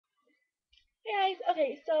Hey guys,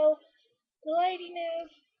 okay, so the lighting is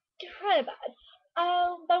kind of bad.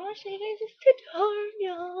 But I'm gonna show you guys this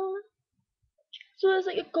tutorial. So it's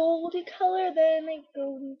like a golden color, then it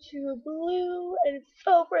goes into a blue, and it's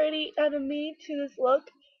so pretty. And it made to this look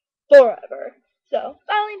forever. So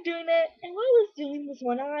finally doing it, and while I was doing this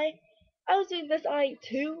one eye, I was doing this eye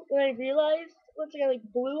too. When I realized once I got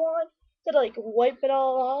like blue on, so to like wipe it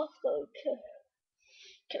all off, so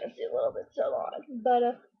kind of see a little bit so on. But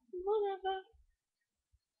whatever.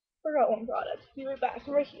 Forgot one product. Be right back.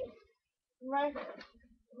 Right here. Right,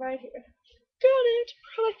 right here. Got it.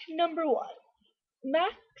 Product number one.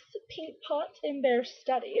 Max Paint Pot in Bear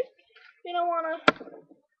Study. You don't wanna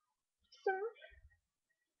serve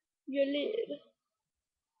your lid.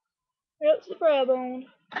 Right up to the brow bone.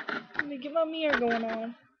 Let me get my mirror going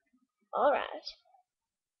on. Alright.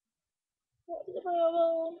 Up to the brow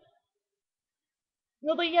bone. A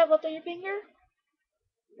little bit yet left on your finger.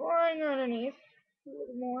 Right underneath. A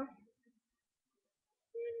little more.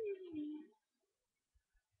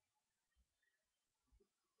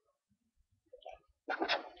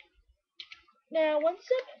 Now, one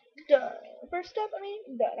step done. First step,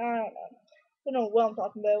 done. I don't know what I'm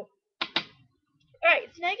talking about.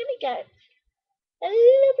 Alright, so now you're gonna get a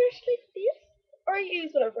little brush like this, or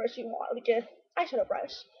use whatever brush you want, like a eyeshadow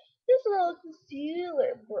brush. This little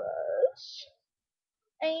concealer brush,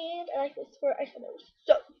 and I like this for eyeshadows.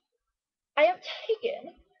 So, I have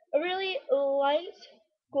taken a really light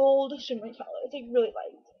gold shimmery color. It's like really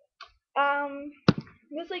light.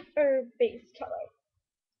 This like our base color,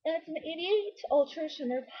 and it's an 88 Ultra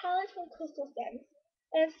Shimmer palette from Crystal Scents,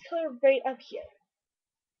 and it's colored right up here.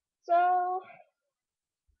 So,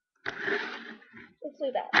 let's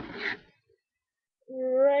do that.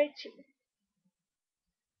 Right here.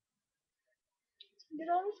 Get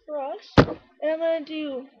on this brush, and I'm gonna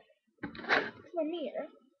do my mirror.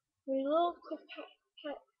 A little quick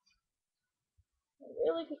pat,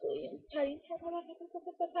 really quickly, and patting, pat.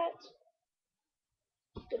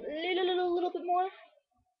 Just a little bit more.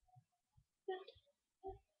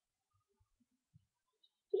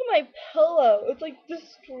 Look at my pillow. It's like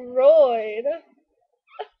destroyed.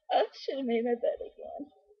 I should have made my bed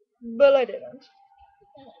again, but I didn't.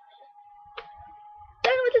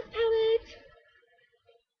 Done with this palette.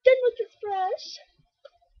 Done with this brush.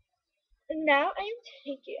 And now I am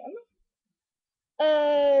taking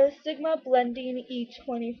a Sigma Blending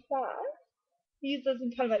E25. Use this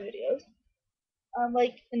in ton of my videos.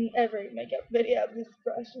 Like in every makeup video this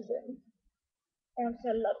brush is in. And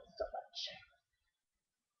I love it so much.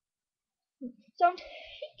 So I'm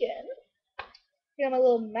taking my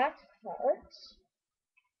little MAC palette,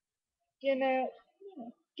 getting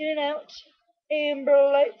out Amber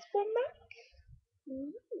Lights from MAC.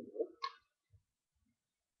 Ooh.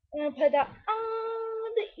 And I'll put that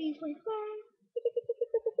on the E25.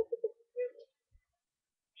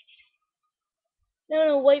 Now I'm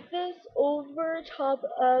gonna wipe this over top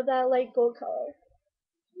of that light gold color.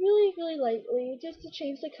 Really, really lightly, just to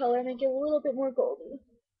change the color and make it a little bit more goldy.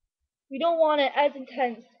 We don't want it as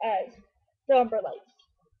intense as the Umber Lights.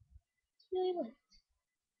 It's really light.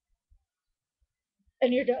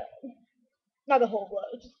 And you're done. Not the whole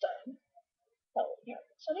glow, just done. Oh, yeah.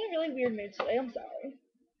 So I'm in a really weird mood today, I'm sorry.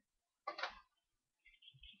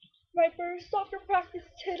 My first soccer practice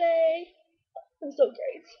today. It was so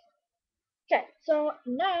great. Okay, so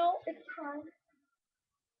now it's time.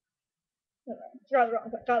 No, got the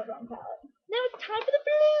wrong palette. Now it's time for the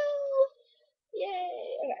blue!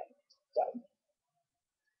 Yay! Okay, so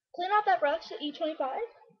clean off that brush, the E25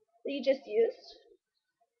 that you just used.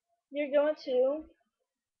 You're going to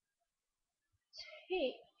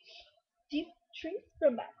take Deep Truth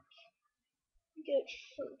from MAC. Get a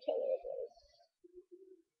true color of this.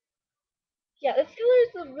 Yeah, this color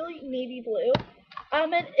is a really navy blue.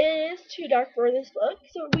 It is too dark for this look,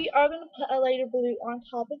 so we are going to put a lighter blue on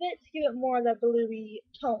top of it to give it more of that bluey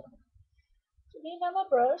tone. So getting down my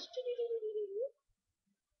brush.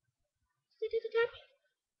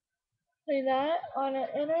 Putting that on an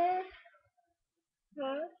inner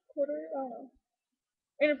half, quarter, I don't know.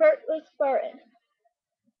 Inner part, let's bar in.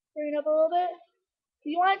 Bring it up a little bit.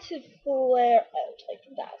 You want it to flare out like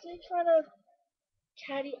that. So kind of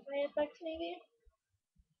catty eye effect maybe.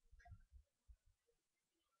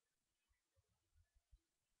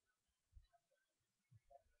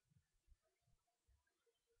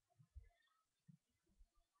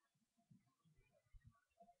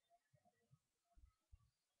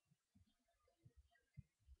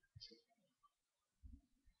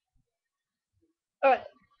 Alright,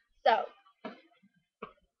 so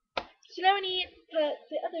now we need to put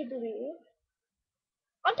the other blue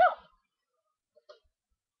on top.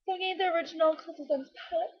 So I'm getting the original Coastal Suns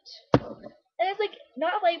palette. And it's like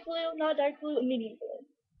not light blue, not dark blue, a medium blue.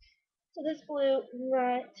 So this blue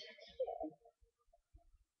right here.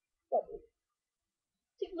 That blue.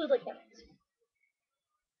 Take blue like that.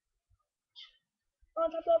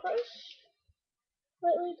 On top of that brush,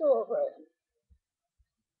 lightly go over it.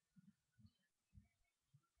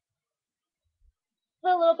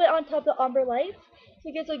 Put a little bit on top of the ombre lights so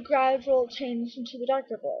it gets a gradual change into the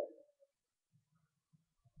darker blue.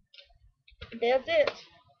 That's it.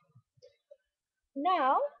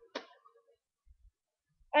 Now,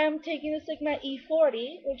 I am taking the Sigma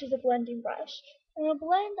E40, which is a blending brush, and I'll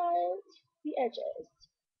blend out the edges.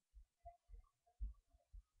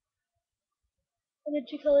 And the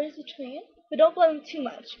two colors between, but don't blend them too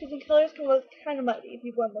much, because the colors can look kind of muddy if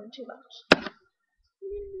you blend them too much.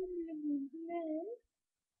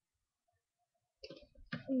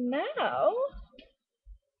 Now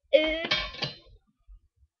is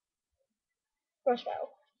brush battle.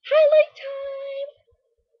 Highlight time!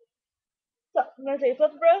 So, I'm going to take a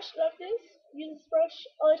flip brush like this, use this brush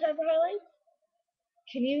all the time for highlights.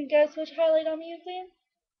 Can you guess which highlight I'm using?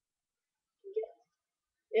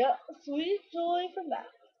 Yeah, Sweet Joy from MAC.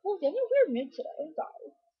 Oh, you have a weird mood today, I'm sorry.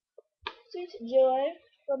 Sweet Joy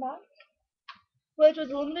from MAC, which was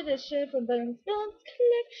a limited edition from Venom's Villains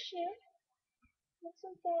collection. Looks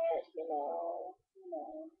like that,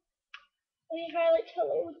 any highlight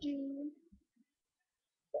color would do.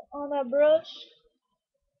 But on that brush.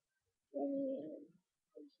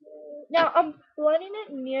 Now I'm blending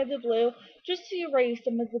it near the blue just to erase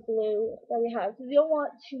some of the blue that we have because you don't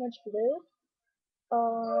want too much blue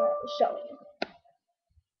showing.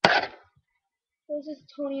 So just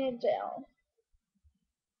toning it down.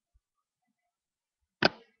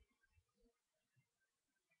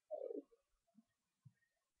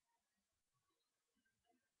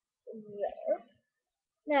 There.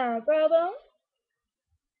 Now brow bone,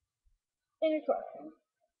 inner corner.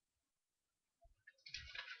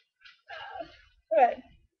 Alright.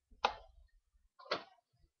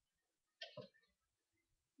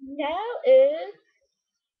 Now is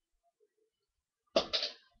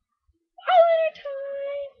eyeliner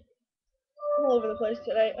time! I'm all over the place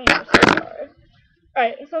today. I am so sorry.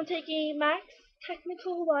 Alright, so I'm taking MAC's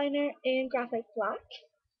Technical Liner in Graphite Black.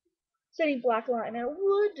 Setting black liner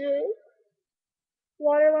would do.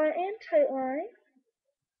 Waterline and tightline.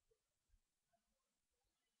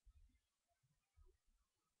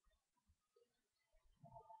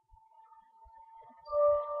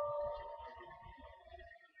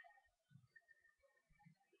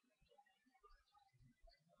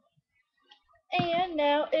 And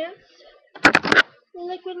now it's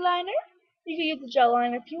liquid liner. You can use a gel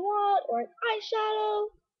liner if you want, or an eyeshadow,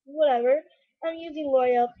 whatever. I'm using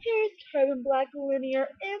L'Oreal Paris Carbon Black Linear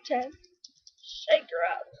Intense. Shake her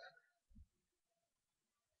up.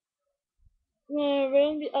 I'm going to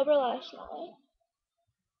ruin the upper lash line.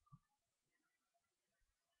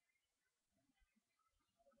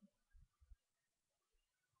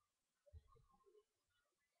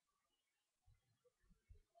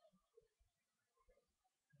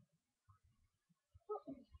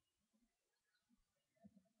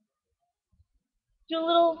 Do a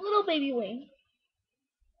little baby wing.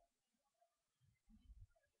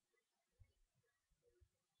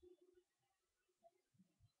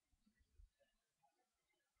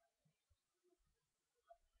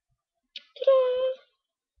 Ta-da!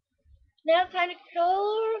 Now it's time to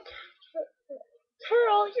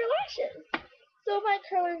curl your lashes. So my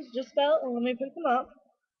curlers just fell, and let me pick them up.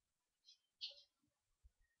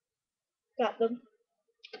 Got them.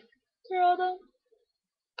 Curl them.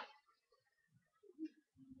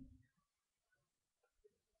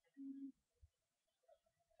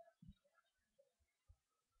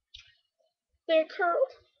 They're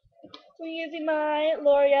curled. So I'm using my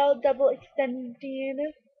L'Oreal Double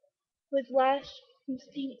Extending with Lash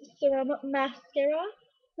Boosting Serum Mascara.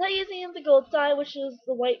 Not using the gold side, which is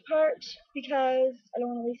the white part, because I don't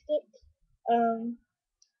want to waste it.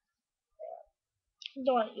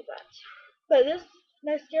 Don't want to use that. But this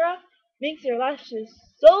mascara makes your lashes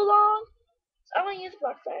so long, so I'm going to use the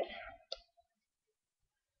black side.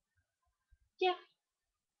 Yeah.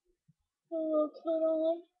 A little coat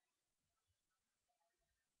on.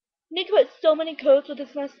 You can put so many coats with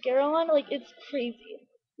this mascara on, like it's crazy.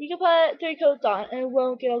 You can put 3 coats on and it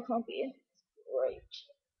won't get all clumpy. It's great.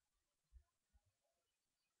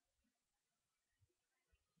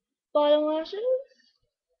 Bottom lashes.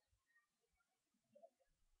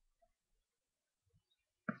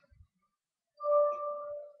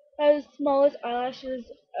 As smallest eyelashes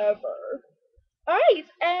ever. Alright,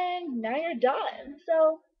 and now you're done.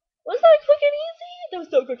 So, Was that quick and easy? That was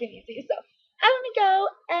so quick and easy. So I'm gonna go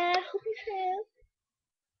and hope you have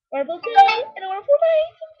a wonderful day and a wonderful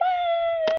night. Bye.